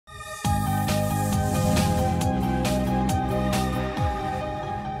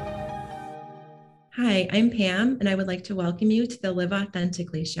Hi, I'm Pam, and I would like to welcome you to the Live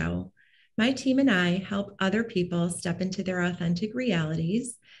Authentically show. My team and I help other people step into their authentic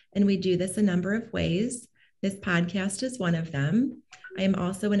realities, and we do this a number of ways. This podcast is one of them. I am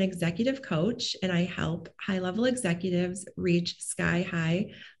also an executive coach, and I help high level executives reach sky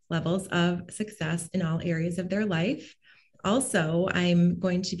high levels of success in all areas of their life. Also, I'm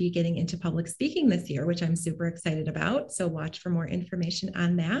going to be getting into public speaking this year, which I'm super excited about. So, watch for more information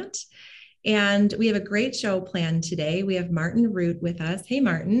on that. And we have a great show planned today. We have Martin Rutte with us. Hey,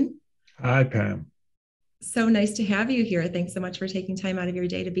 Martin. Hi, Pam. So nice to have you here. Thanks so much for taking time out of your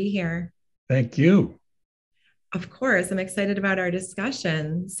day to be here. Thank you. Of course, I'm excited about our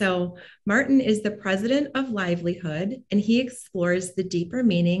discussion. So, Martin is the president of Livelihood, and he explores the deeper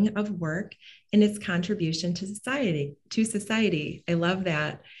meaning of work and its contribution to society. I love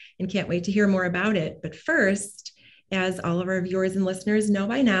that and can't wait to hear more about it. But first, as all of our viewers and listeners know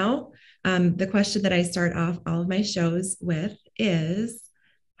by now, the question that I start off all of my shows with is,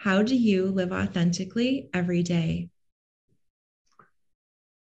 how do you live authentically every day?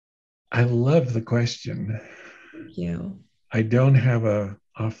 I love the question. Thank you. I don't have a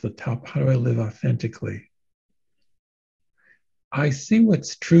off the top. How do I live authentically? I see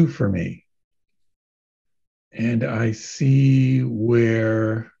what's true for me, and I see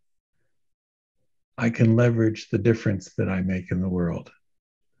where I can leverage the difference that I make in the world.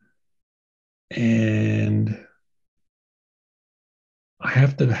 And I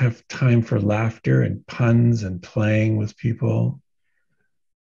have to have time for laughter and puns and playing with people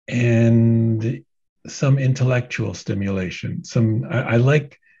and some intellectual stimulation. I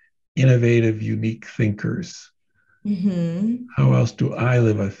like innovative, unique thinkers. Mm-hmm. How else do I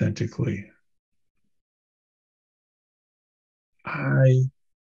live authentically? I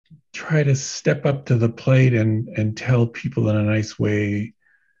try to step up to the plate and tell people in a nice way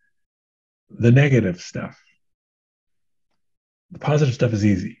the negative stuff. The positive stuff is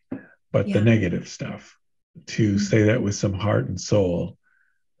easy, but the Yeah. negative stuff, to say that with some heart and soul,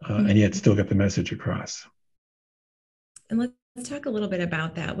 and yet Mhm. still get the message across. And let's talk a little bit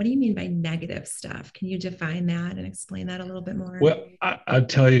about that. What do you mean by negative stuff? Can you define that and explain that a little bit more? Well, I'll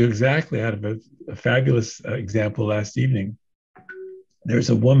tell you exactly out of a fabulous example last evening. There's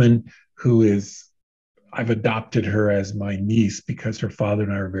a woman who is I've adopted her as my niece because her father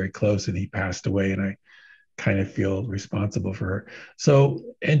and I are very close and he passed away and I kind of feel responsible for her.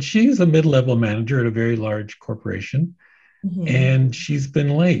 So, and she's a mid-level manager at a very large corporation Mm-hmm. and she's been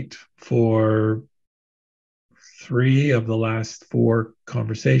late for three of the last four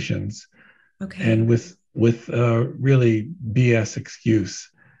conversations and Okay. with really BS excuse.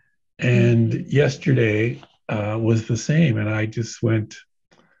 And Mm-hmm. yesterday was the same and I just went,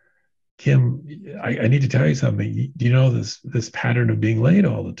 Kim, I need to tell you something. Do you know this pattern of being late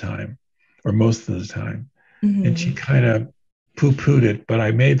all the time, or most of the time? And she Mm-hmm. kind of poo-pooed it, but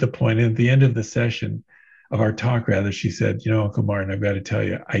I made the point at the end of the session of our talk, rather, she said, Uncle Martin, I've got to tell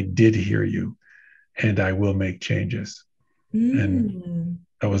you, I did hear you and I will make changes. And Mm.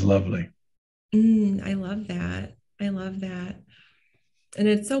 that was lovely. I love that. I love that. And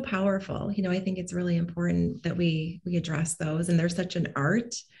it's so powerful. I think it's really important that we address those. And there's such an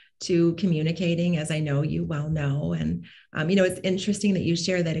art to communicating, as I know you well know. And it's interesting that you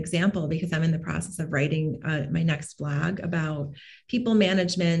share that example because I'm in the process of writing my next blog about people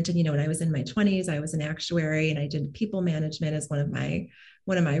management. And when I was in my 20s, I was an actuary, and I did people management as one of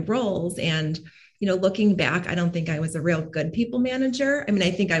my roles. And looking back, I don't think I was a real good people manager. I mean,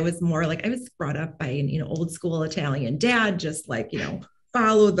 I think I was more like I was brought up by old school Italian dad, just like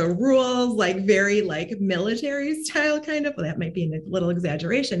follow the rules, like very like military style kind of. Well, that might be a little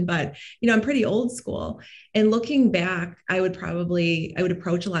exaggeration, but I'm pretty old school. And looking back, I would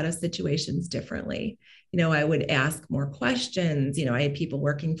approach a lot of situations differently. I would ask more questions. I had people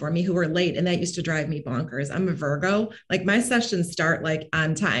working for me who were late, and that used to drive me bonkers. I'm a Virgo. Like my sessions start like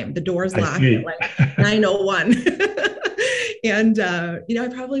on time. The doors I locked at see. like 9:01. And I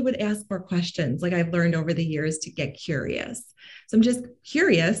probably would ask more questions, like I've learned over the years to get curious. So I'm just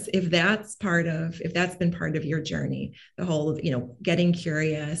curious if that's been part of your journey, the whole of, getting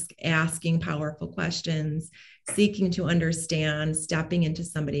curious, asking powerful questions, seeking to understand, stepping into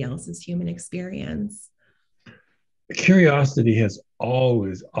somebody else's human experience. Curiosity has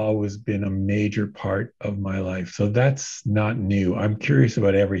always been a major part of my life. So that's not new. I'm curious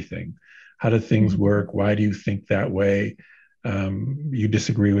about everything. How do things Mm-hmm. work? Why do you think that way? You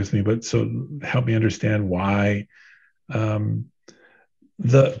disagree with me, but so help me understand why. Um,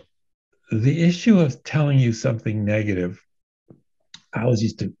 the the issue of telling you something negative, I always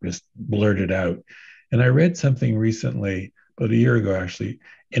used to just blurt it out. And I read something recently, about a year ago actually,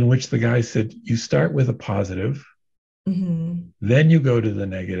 in which the guy said, you start with a positive, then you go to the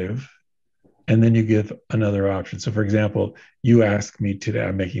negative, and then you give another option. So, for example, you ask me today,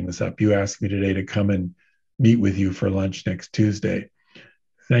 I'm making this up, you asked me today to come and meet with you for lunch next Tuesday.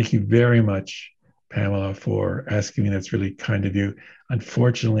 Thank you very much, Pamela, for asking me. That's really kind of you.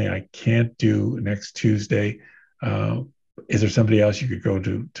 Unfortunately, I can't do next Tuesday. Is there somebody else you could go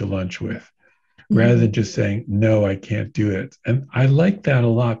to lunch with? Rather than just saying, no, I can't do it. And I like that a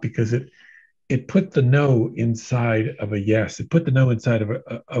lot because it put the no inside of a yes. It put the no inside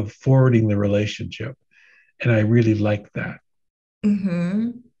of forwarding the relationship. And I really like that.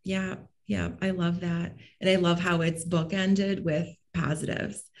 Yeah. Yeah. I love that. And I love how it's bookended with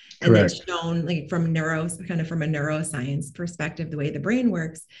positives. And it's Correct. shown like from kind of from a neuroscience perspective, the way the brain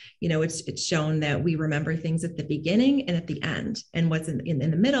works, it's shown that we remember things at the beginning and at the end. And what's in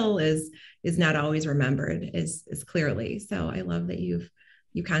the middle is not always remembered as clearly. So I love that you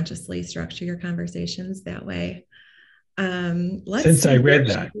consciously structure your conversations that way. Let's Since I see. read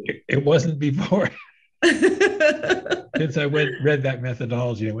that, it wasn't before. Since I read that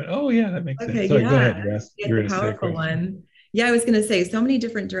methodology, I went, oh, yeah, that makes sense. Okay, Sorry, go yeah, ahead. You it's were a going to say a powerful question. one. Yeah, I was going to say so many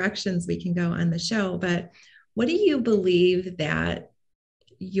different directions we can go on the show, but what do you believe that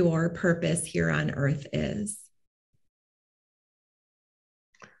your purpose here on earth is?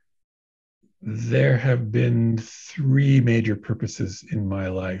 There have been three major purposes in my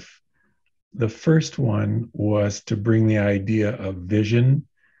life. The first one was to bring the idea of vision.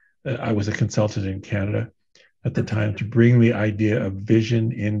 I was a consultant in Canada at the Okay. time, to bring the idea of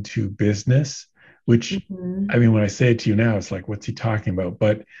vision into business, which, I Mm-hmm. mean, when I say it to you now, it's like, what's he talking about?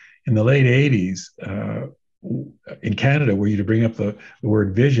 But in the late 80s, in Canada, were you to bring up the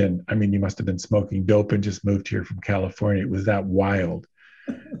word vision, I mean, you must have been smoking dope and just moved here from California. It was that wild.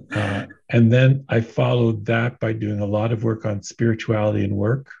 And then I followed that by doing a lot of work on spirituality and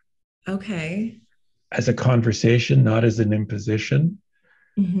work Okay. as a conversation, not as an imposition.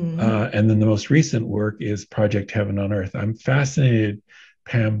 Mm-hmm. And then the most recent work is Project Heaven on Earth. I'm fascinated,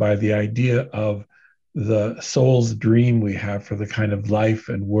 Pam, by the idea of the soul's dream we have for the kind of life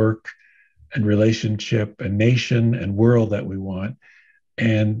and work and relationship and nation and world that we want.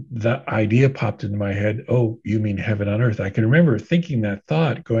 And the idea popped into my head, oh, you mean heaven on earth? I can remember thinking that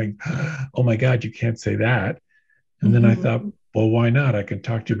thought, going, oh my God, you can't say that. And then I thought, Mm-hmm. well, why not? I can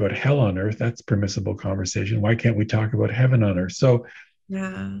talk to you about hell on earth. That's permissible conversation. Why can't we talk about heaven on earth? So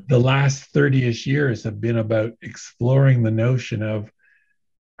Yeah. the last 30-ish years have been about exploring the notion of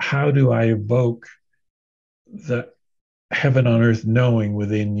how do I evoke the heaven on earth knowing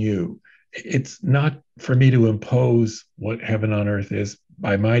within you. It's not for me to impose what heaven on earth is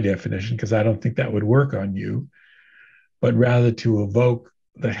by my definition, because I don't think that would work on you, but rather to evoke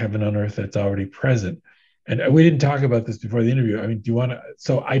the heaven on earth that's already present. And we didn't talk about this before the interview. I mean, do you want to?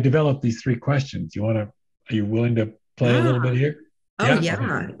 So I developed these three questions. Do you want to? Are you willing to play a little bit Ah. here? Oh Yeah. Okay.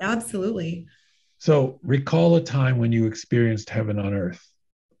 yeah, absolutely. So recall a time when you experienced heaven on earth.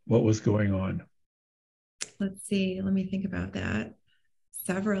 What was going on? Let's see. Let me think about that.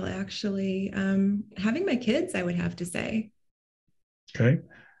 Several actually. Having my kids, I would have to say. Okay.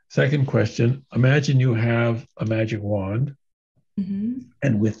 Second question, imagine you have a magic wand, Mm-hmm.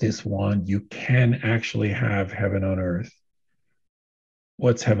 and with this wand, you can actually have heaven on earth.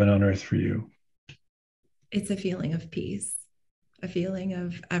 What's heaven on earth for you? It's a feeling of peace, a feeling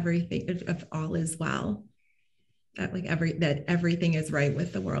of everything, of all is well, that everything is right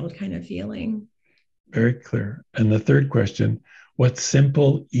with the world kind of feeling. Very clear. And the third question, what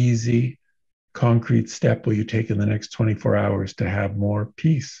simple, easy, concrete step will you take in the next 24 hours to have more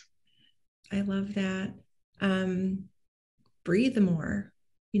peace? I love that. Um, Breathe more,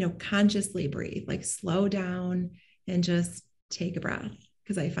 consciously breathe, like slow down and just take a breath.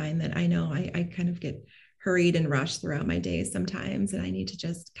 Because I find that I know I kind of get hurried and rushed throughout my days sometimes, and I need to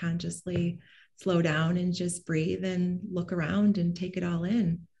just consciously slow down and just breathe and look around and take it all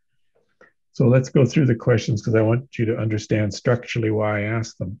in. So let's go through the questions because I want you to understand structurally why I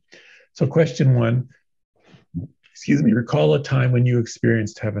asked them. So, question one, excuse me, recall a time when you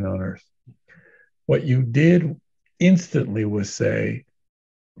experienced heaven on earth. What you did instantly was say,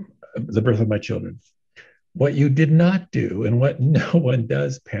 the birth of my children. What you did not do, and what no one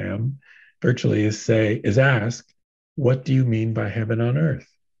does, Pam, virtually is ask, what do you mean by heaven on earth?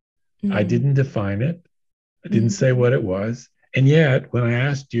 I Mm-hmm. didn't define it. I didn't say Mm-hmm. what it was. And yet, when I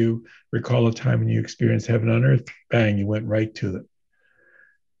asked you, recall a time when you experienced heaven on earth, bang, you went right to it.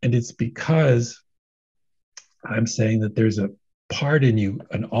 And it's because I'm saying that there's a part in you,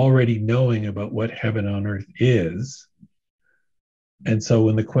 an already knowing about what heaven on earth is. And so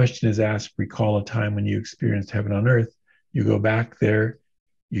when the question is asked, recall a time when you experienced heaven on earth, you go back there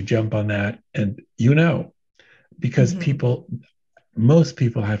you jump on that, and you know, because Mm-hmm. most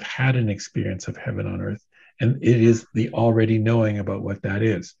people have had an experience of heaven on earth, and it is the already knowing about what that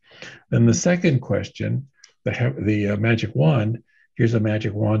is. Then the second question, the magic wand, here's a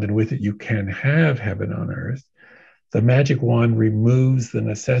magic wand, and with it you can have heaven on earth. The magic wand removes the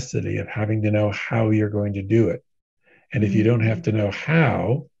necessity of having to know how you're going to do it. And if you don't have Mm-hmm. to know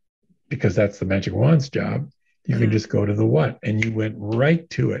how, because that's the magic wand's job, you can Yeah. just go to the what. And you went right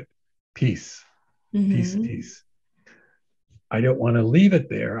to it. Peace, peace, Mm-hmm. peace. I don't want to leave it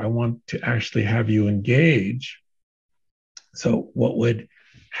there. I want to actually have you engage. So, what would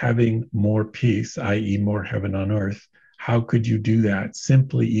having more peace, i.e., more heaven on earth, how could you do that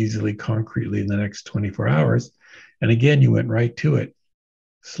simply, easily, concretely in the next 24 hours? And again, you went right to it.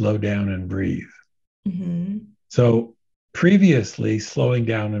 Slow down and breathe. Mm-hmm. So, previously, slowing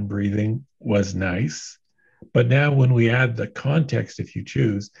down and breathing was nice. But now, when we add the context, if you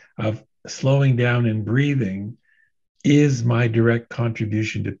choose, of slowing down and breathing is my direct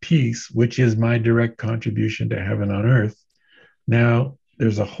contribution to peace, which is my direct contribution to heaven on earth. Now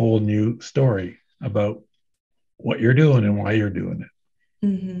there's a whole new story about what you're doing and why you're doing it.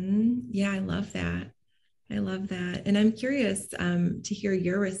 Mm-hmm. Yeah, I love that. I love that. And I'm curious to hear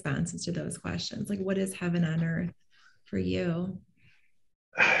your responses to those questions. Like, what is heaven on earth for you?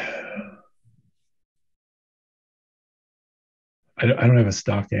 I don't have a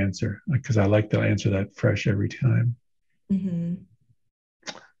stock answer because I like to answer that fresh every time. Mm-hmm.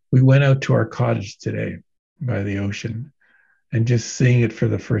 We went out to our cottage today by the ocean and just seeing it for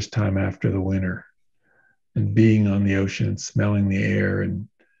the first time after the winter and being on the ocean and smelling the air and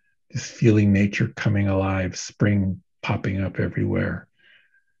just feeling nature coming alive, spring popping up everywhere.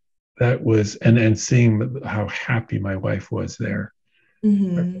 That was, and seeing how happy my wife was there.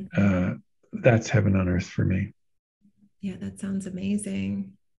 Mm-hmm. Uh, that's heaven on earth for me. Yeah, that sounds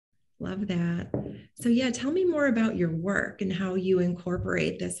amazing. Love that. So, yeah, tell me more about your work and how you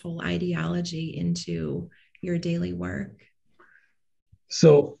incorporate this whole ideology into your daily work.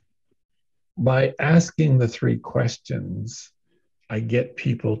 So by asking the three questions, I get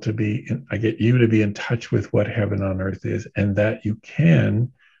you to be in touch with what heaven on earth is, and that you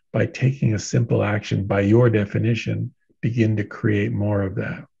can, by taking a simple action, by your definition, begin to create more of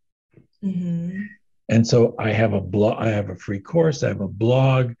that. Mm-hmm. And so I have a blog, I have a free course, I have a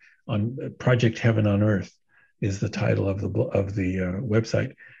blog on Project Heaven on Earth is the title of the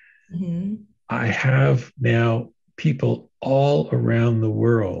website. Mm-hmm. I have now people all around the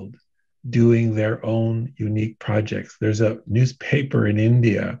world doing their own unique projects. There's a newspaper in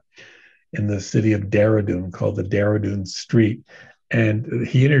India in the city of Dehradun called the Dehradun Street. And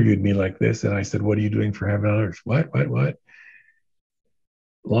he interviewed me like this. And I said, "What are you doing for Heaven on Earth?" What?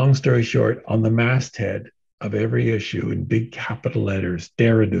 Long story short, on the masthead of every issue in big capital letters,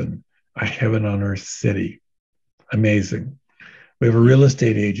 Dehradun, a heaven on earth city. Amazing. We have a Yeah. real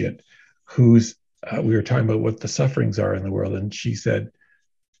estate agent who's, we were talking about what the sufferings are in the world. And she said,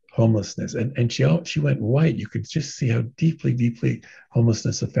 homelessness. And she went white. You could just see how deeply, deeply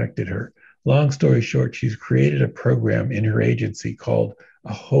homelessness affected her. Long story short, she's created a program in her agency called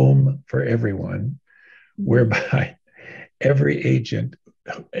A Home for Everyone, Mm-hmm. whereby every agent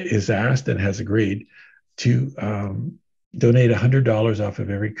is asked and has agreed to donate $100 off of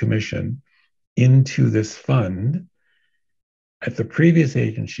every commission into this fund. At the previous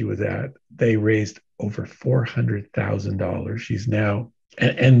agent she was at, they raised over $400,000. She's now,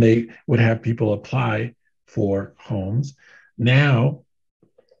 and they would have people apply for homes. Now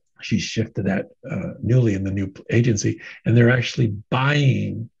she's shifted that newly in the new agency, and they're actually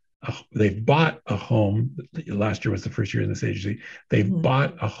buying. They've bought a home. Last year was the first year in this agency. They've Mm-hmm.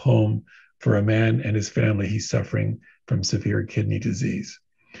 bought a home for a man and his family. He's suffering from severe kidney disease.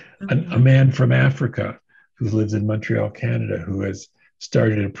 Oh, A wow. man from Africa who lives in Montreal, Canada, who has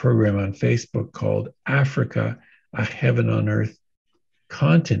started a program on Facebook called Africa, a Heaven on Earth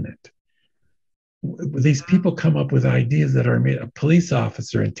Continent. These people come up with ideas that are made. A police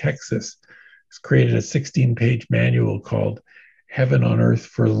officer in Texas has created a 16-page manual called Heaven on Earth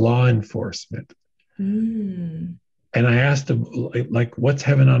for Law Enforcement. Mm. And I asked him, like, what's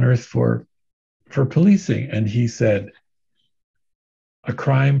heaven on earth for policing? And he said, a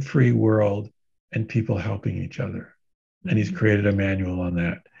crime-free world and people helping each other. And he's Mm-hmm. created a manual on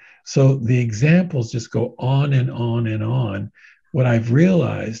that. So the examples just go on and on and on. What I've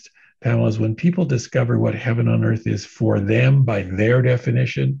realized, Pamela, is when people discover what heaven on earth is for them by their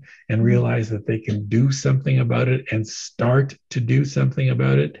definition and Mm-hmm. realize that they can do something about it and start to do something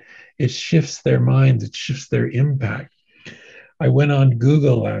about it, it shifts their minds, it shifts their impact. I went on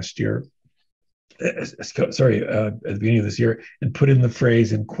Google last year sorry, at the beginning of this year, and put in the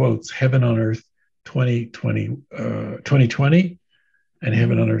phrase in quotes, heaven on earth 2020 and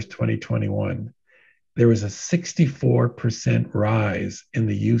heaven on Mhm. earth 2021. There was a 64% rise in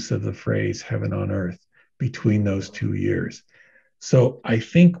the use of the phrase heaven on earth between those 2 years. So I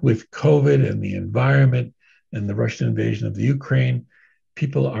think with COVID and the environment and the Russian invasion of the Ukraine,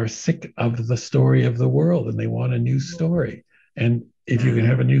 people are sick of the story of the world and they want a new story. And if you can Yeah.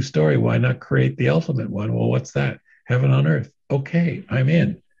 have a new story, why not create the ultimate one? Well, what's that? Heaven on earth. Okay, I'm Mhm.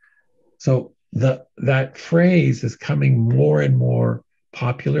 in. So that phrase is coming more and more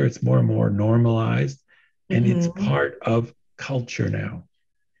popular. It's more and more normalized, and it's Mhm. part of culture now.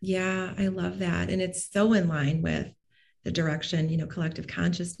 Yeah, I love that. And it's so in line with the direction, collective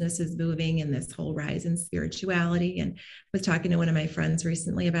consciousness is moving and this whole rise in spirituality. And I was talking to one of my friends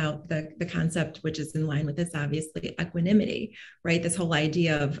recently about the concept, which is in line with this, obviously, equanimity, right? This whole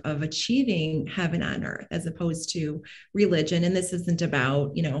idea of achieving heaven on earth as opposed to religion. And this isn't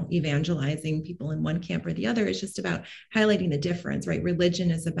about, evangelizing people in one camp or the other. It's just about highlighting the difference, right?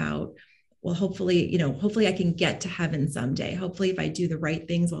 Religion is about, well, hopefully I can get to heaven someday. Hopefully if I do the right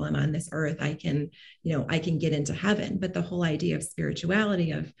things while I'm on this earth, I can get into heaven. But the whole idea of spirituality,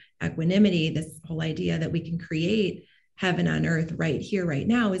 of equanimity, this whole idea that we can create heaven on earth right here, right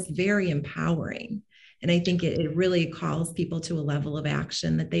now, is very empowering. And I think it really calls people to a level of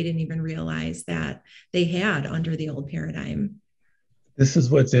action that they didn't even realize that they had under the old paradigm. This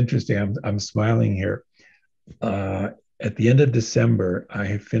is what's interesting. I'm smiling here. Uh, at the end of December, I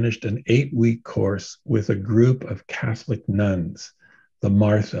have finished an 8-week course with a group of Catholic nuns, the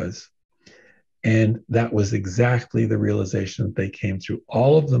Marthas. And that was exactly the realization that they came through.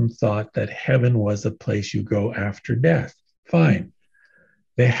 All of them thought that heaven was a place you go after death. Fine.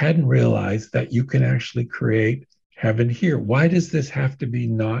 They hadn't realized that you can actually create heaven here. Why does this have to be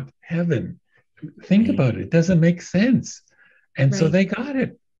not heaven? Think Right. about it. It doesn't make sense. And so Right. they got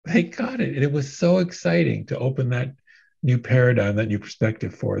it. They got it. And it was so exciting to open that new paradigm, that new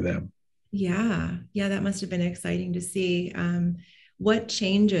perspective for them. Yeah. Yeah. That must have been exciting to see. What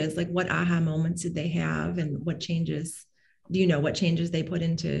changes, like what aha moments did they have and what changes, do you know what changes they put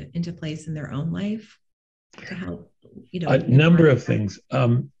into place in their own life to help, A empower number of things.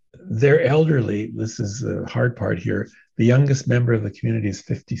 They're elderly. This is the hard part here. The youngest member of the community is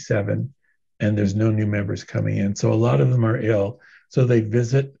 57, and there's no new members coming in. So a lot of them are ill. So they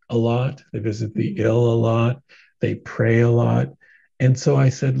visit a lot. They visit the them? ill a lot. They pray a lot. And so I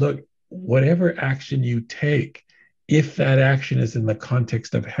said, look, whatever action you take, if that action is in the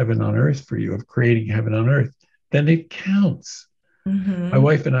context of heaven on earth for you, of creating heaven on earth, then it counts. My Mm-hmm.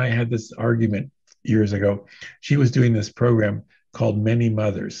 wife and I had this argument years ago. She was doing this program called Many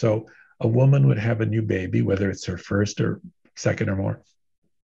Mothers. So a woman would have a new baby, whether it's her first or second or more.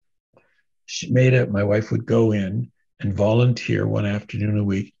 She made it. My wife would go in and volunteer one afternoon a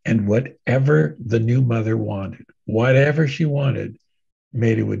week, and whatever the new mother wanted, whatever she wanted,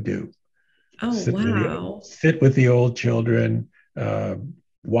 Maida would do. Oh, wow. Sit with the old children, uh,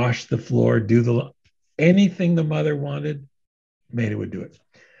 wash the floor, do the anything the mother wanted, Maida would do it.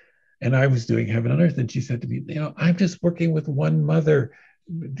 And I was doing heaven on earth. And she said to me, I'm just working with one mother,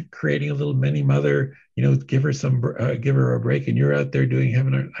 creating a little mini mother, give her a break. And you're out there doing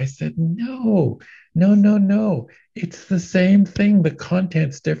heaven on earth. I said, no, no, no, no. It's the same thing. The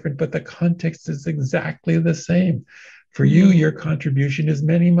content's different, but the context is exactly the same. For you, Mm-hmm. your contribution is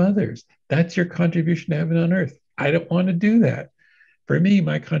many mothers. That's your contribution to heaven on earth. I don't want to do that. For me,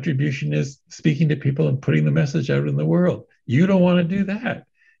 my contribution is speaking to people and putting the message out in the world. You don't want to do that.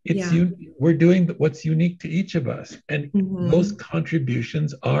 It's Yeah. you. We're doing what's unique to each of us, and those Mm-hmm.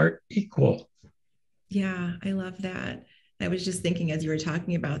 contributions are equal. Yeah, I love that. I was just thinking as you were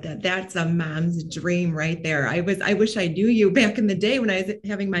talking about that, that's a mom's dream right there. I wish I knew you back in the day when I was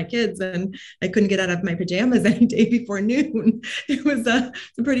having my kids and I couldn't get out of my pajamas any day before noon. It was some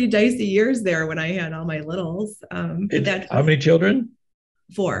pretty dicey years there when I had all my littles. But It's that how many children?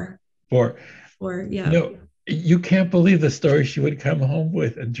 four, Four. four, yeah. No, you can't believe the story she would come home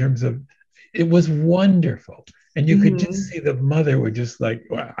with in terms of it was wonderful. And you could just Mm-hmm. see the mother would just like,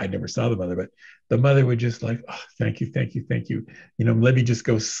 well, I never saw the mother, but the mother would just like, oh, thank you, thank you, thank you. Let me just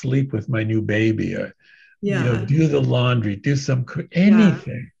go sleep with my new baby. Yeah, Do the laundry, do some yeah,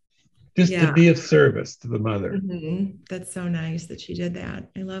 anything, just to yeah. be of service to the mother. Mm-hmm. That's so nice that she did that.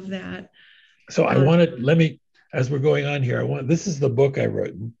 I love that. So I Um, wanted, let me, as we're going on here, this is the book I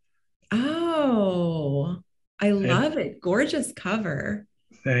wrote. oh, I And love it. Gorgeous cover.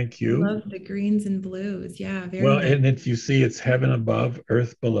 thank I you. love the greens and blues. Yeah, very Well, nice. and if you see, it's heaven above,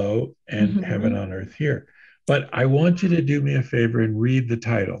 earth below, and heaven Mhm. on earth here. But I want you to do me a favor and read the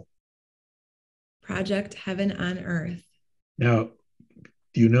title. Project Heaven on Earth. Now,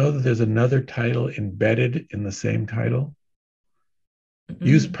 do you know that there's another title embedded in the same title?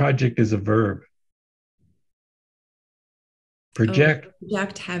 Use Mm-mm. project as a verb. Oh, Project.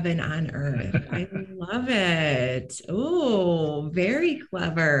 project heaven on earth. I love it. Oh, very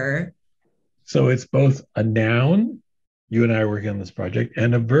clever. So it's both a noun, you and I are working on this project,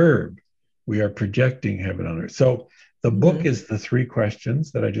 and a verb. We are projecting heaven on earth. So the book Mhm. is the three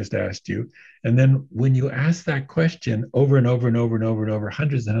questions that I just asked you. And then when you ask that question over and over and over and over and over,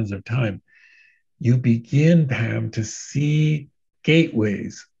 hundreds and hundreds of times, you begin, Pam, to see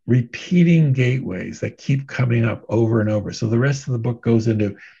gateways, repeating gateways that keep coming up over and over. So the rest of the book goes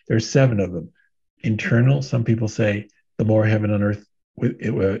into, there's 7 of them. Internal, some people say, the more heaven on earth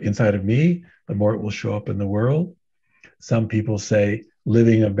inside of me, the more it will show up in the world. Some people say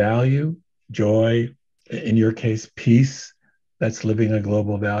living a value, joy, in your case, peace, that's living a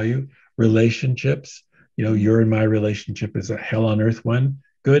global value. Relationships, your and my relationship is a hell on earth one.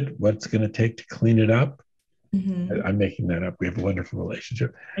 Good. What's going to take to clean it up? Mhm. I'm making that up. We have a wonderful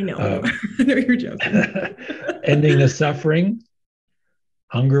relationship. I know. Uh, I know you're joking. ending the suffering,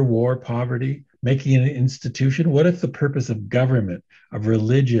 hunger, war, poverty, making an institution. What if the purpose of government, of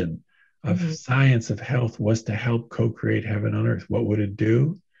religion, of Mhm. science, of health was to help co-create heaven on earth? What would it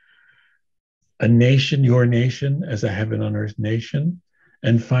do? A nation, your nation, as a heaven on earth nation.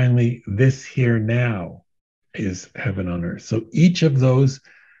 And finally, this here now is heaven on earth. So each of those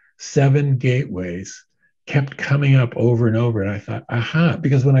 7 gateways kept coming up over and over. And I thought, aha,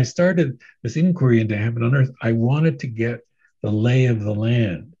 because when I started this inquiry into heaven on earth, I wanted to get the lay of the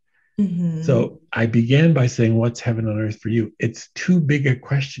land. Mhm. So I began by saying, what's heaven on earth for you? It's too big a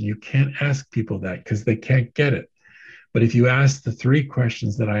question. You can't ask people that because they can't get it. But if you ask the 3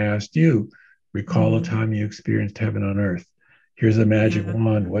 questions that I asked you, recall a Mhm. time you experienced heaven on earth. Here's a magic Yeah.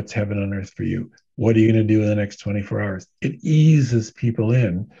 wand. What's heaven on earth for you? What are you going to do in the next 24 hours? It eases people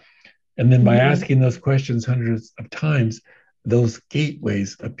in. And then by Mhm. asking those questions hundreds of times, those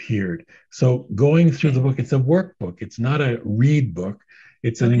gateways appeared. So going through the Okay. book, it's a workbook. It's not a read book.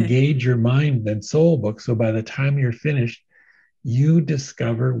 It's an Okay. engage your mind and soul book. So by the time you're finished, you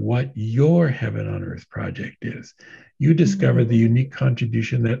discover what your heaven on earth project is. You discover the Mhm. unique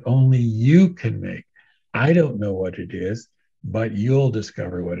contribution that only you can make. I don't know what it is, but you'll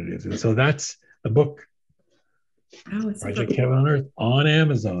discover what it is. And so that's the book, Oh, it's super Project Heaven cool. on Earth, on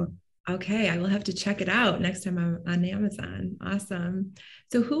Amazon. Okay, I will have to check it out next time I'm on Amazon. Awesome.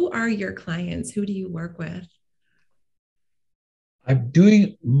 So, who are your clients? Who do you work with? I'm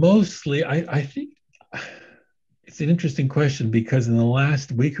doing mostly, I think it's an interesting question because in the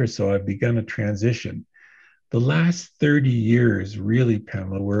last week or so, I've begun a transition. The last 30 years, really,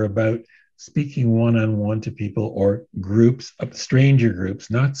 Pamela, were about speaking one on one to people or groups, stranger groups,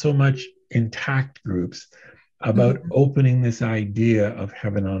 not so much intact groups, about Mhm. opening this idea of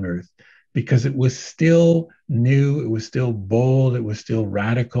heaven on earth because it was still new, it was still bold, it was still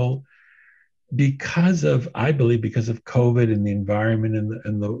radical because of, I believe, because of COVID and the environment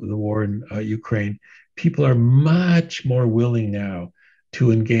and the war in Ukraine, people are much more willing now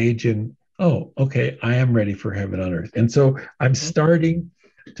to engage in, oh, okay, I am ready for heaven on earth. And so I'm starting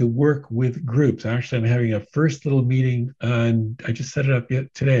to work with groups. Actually, I'm having a first little meeting, and I just set it up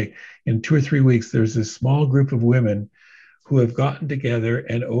yet today. In 2 or 3 weeks, there's a small group of women who have gotten together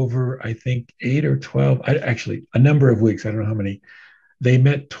and over, I think, 8 or 12, actually, a number of weeks, I don't know how many, they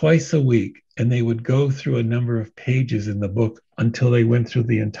met twice a week and they would go through a number of pages in the book until they went through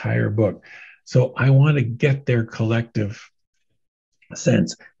the entire book. So I want to get their collective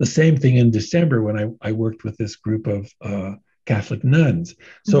sense. The same thing in December when I worked with this group of Catholic nuns.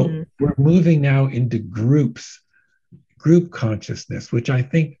 So Mhm. we're moving now into groups, group consciousness, which I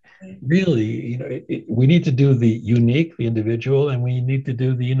think really, we need to do the unique, the individual, and we need to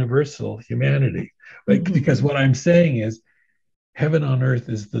do the universal, humanity. Because Mhm. what I'm saying is, heaven on earth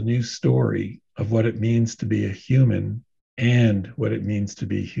is the new story of what it means to be a human and what it means to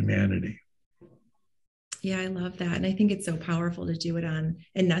be humanity. Yeah, I love that. And I think it's so powerful to do it on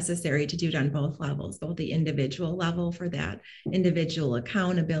and necessary to do it on both levels, both the individual level for that individual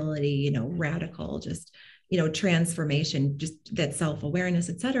accountability, radical, just, transformation, just that self-awareness,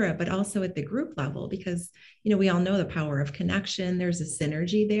 et cetera, but also at the group level, because, we all know the power of connection. There's a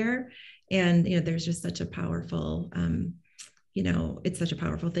synergy there. And, there's just such a powerful, it's such a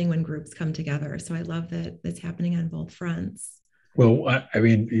powerful thing when groups come together. So I love that it's happening on both fronts. Well, I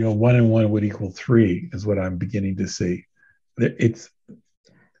mean, 1 and 1 would equal 3 is what I'm beginning to see. It's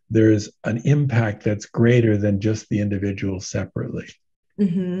there's an impact that's greater than just the individual separately,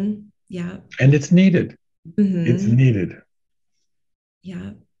 Mm-hmm. Yeah. and it's needed. It's Mm-hmm. needed.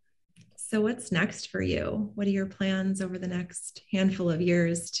 Yeah. So, what's next for you? What are your plans over the next handful of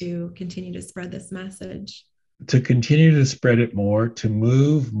years to continue to spread this message? To continue to spread it more, to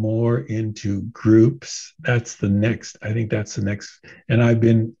move more into groups. That's the next, I think that's the next. And I've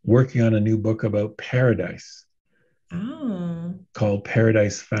been working on a new book about paradise Oh, called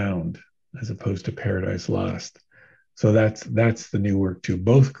Paradise Found, as opposed to Paradise Lost. So that's the new work too.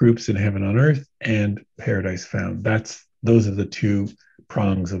 Both groups in Heaven on Earth and Paradise Found. Those are the two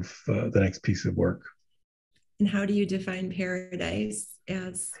prongs of the next piece of work. and how do you define paradise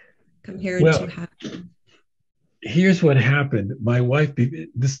as compared to Well, heaven? here's what happened. My wife,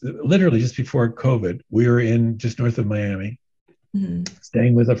 this literally just before COVID, we were in just north of Miami, Mm-hmm.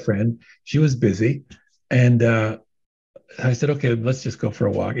 staying with a friend. She was busy, and I said, "Okay, let's just go for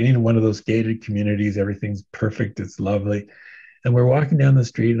a walk." And in one of those gated communities, everything's perfect. It's lovely. And we're walking down the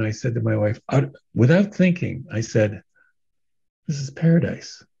street, and I said to my wife, without thinking, I said, "This is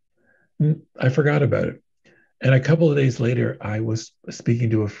paradise." And I forgot about it. And a couple of days later, I was speaking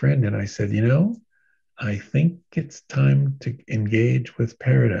to a friend, and I said, I think it's time to engage with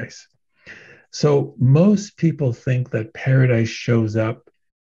paradise. So most people think that paradise shows up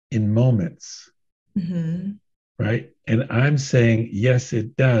in moments, Mm-hmm. right? And I'm saying, yes,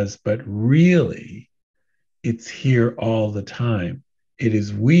 it does, but really, it's here all the time. It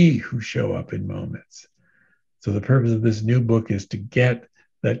is we who show up in moments. So the purpose of this new book is to get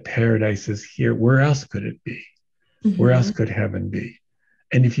that paradise is here. Where else could it be? Where else Mm-hmm. could heaven be?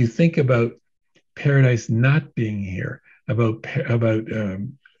 And if you think about paradise not being here, about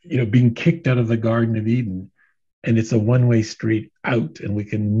being kicked out of the Garden of Eden, and it's a one-way street out, and we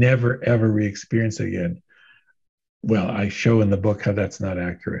can never ever re-experience it again. Well, I show in the book how that's not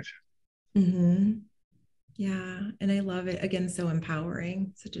accurate. Mm-hmm. Yeah. And I love it. Again, so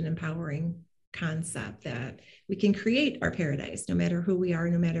empowering, such an empowering concept that we can create our paradise no matter who we are,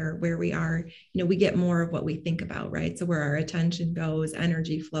 no matter where we are. We get more of what we think about, right? So where our attention goes,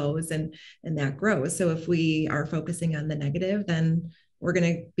 energy flows, and that grows. So if we are focusing on the negative, then we're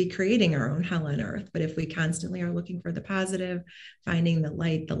going to be creating our own hell on earth. But if we constantly are looking for the positive, finding the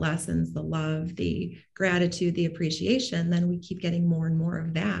light, the lessons, the love, the gratitude, the appreciation, then we keep getting more and more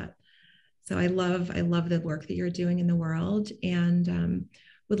of that. So I love the work that you're doing in the world, and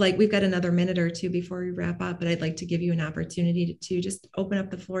we've got another minute or two before we wrap up, but I'd like to give you an opportunity to just open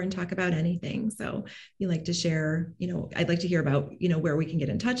up the floor and talk about anything. So you like to share, I'd like to hear about, where we can get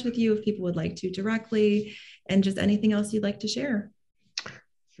in touch with you if people would like to directly, and just anything else you'd like to share.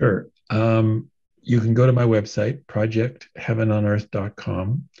 Sure. You can go to my website,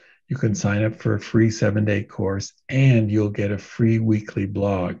 projectheavenonearth.com. You can sign up for a free 7-day course, and you'll get a free weekly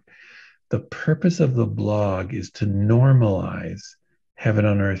blog. The purpose of the blog is to normalize heaven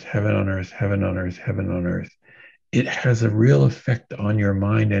on earth, heaven on earth, heaven on earth, heaven on earth. It has a real effect on your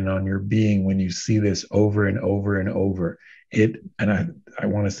mind and on your being when you see this over and over and over. I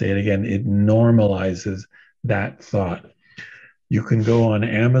want to say it again, it normalizes that thought. You can go on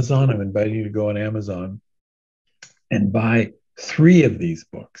Amazon. I'm inviting you to go on Amazon and buy 3 of these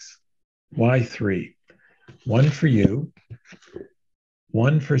books. Why 3? One for you,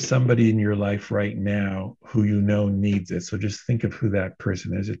 one for somebody in your life right now who needs it. So just think of who that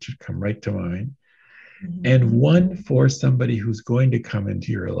person is. It should come right to mind. And Mhm. one for somebody who's going to come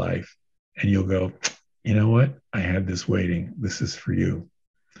into your life and you'll go, you know what? I had this waiting. This is for you.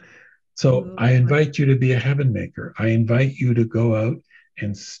 So Ooh, I invite you to be a heaven maker. I invite you to go out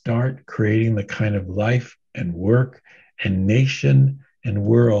and start creating the kind of life and work and nation and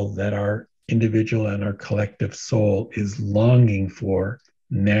world that our individual and our collective soul is longing for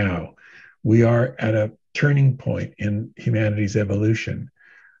now. We are at a turning point in humanity's evolution.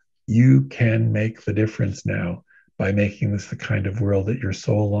 You can make the difference now by making this the kind of world that your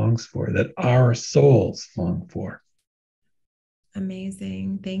soul longs for, that our souls long for.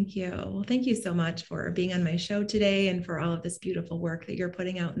 amazing. Thank you. Well, thank you so much for being on my show today and for all of this beautiful work that you're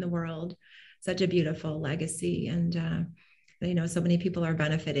putting out in the world. Such a beautiful legacy. And so many people are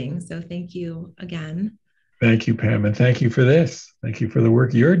benefiting. So thank you again. Thank you, Pam, and thank you for this. Thank you for the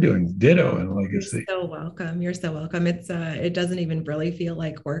work you're doing. Ditto Oh, and you're legacy. so welcome. You're so welcome. It doesn't even really feel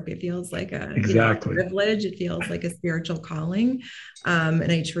like work. It feels like a Exactly. privilege. It feels like a spiritual calling. And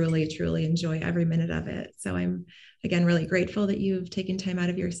I truly, truly enjoy every minute of it. So I'm again really grateful that you've taken time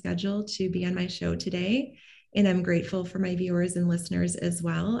out of your schedule to be on my show today. And I'm grateful for my viewers and listeners as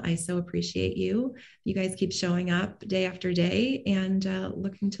well. I so appreciate you. You guys keep showing up day after day and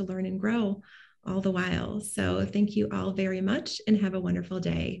looking to learn and grow all the while. So thank you all very much and have a wonderful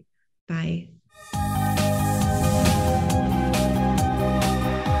day. Bye.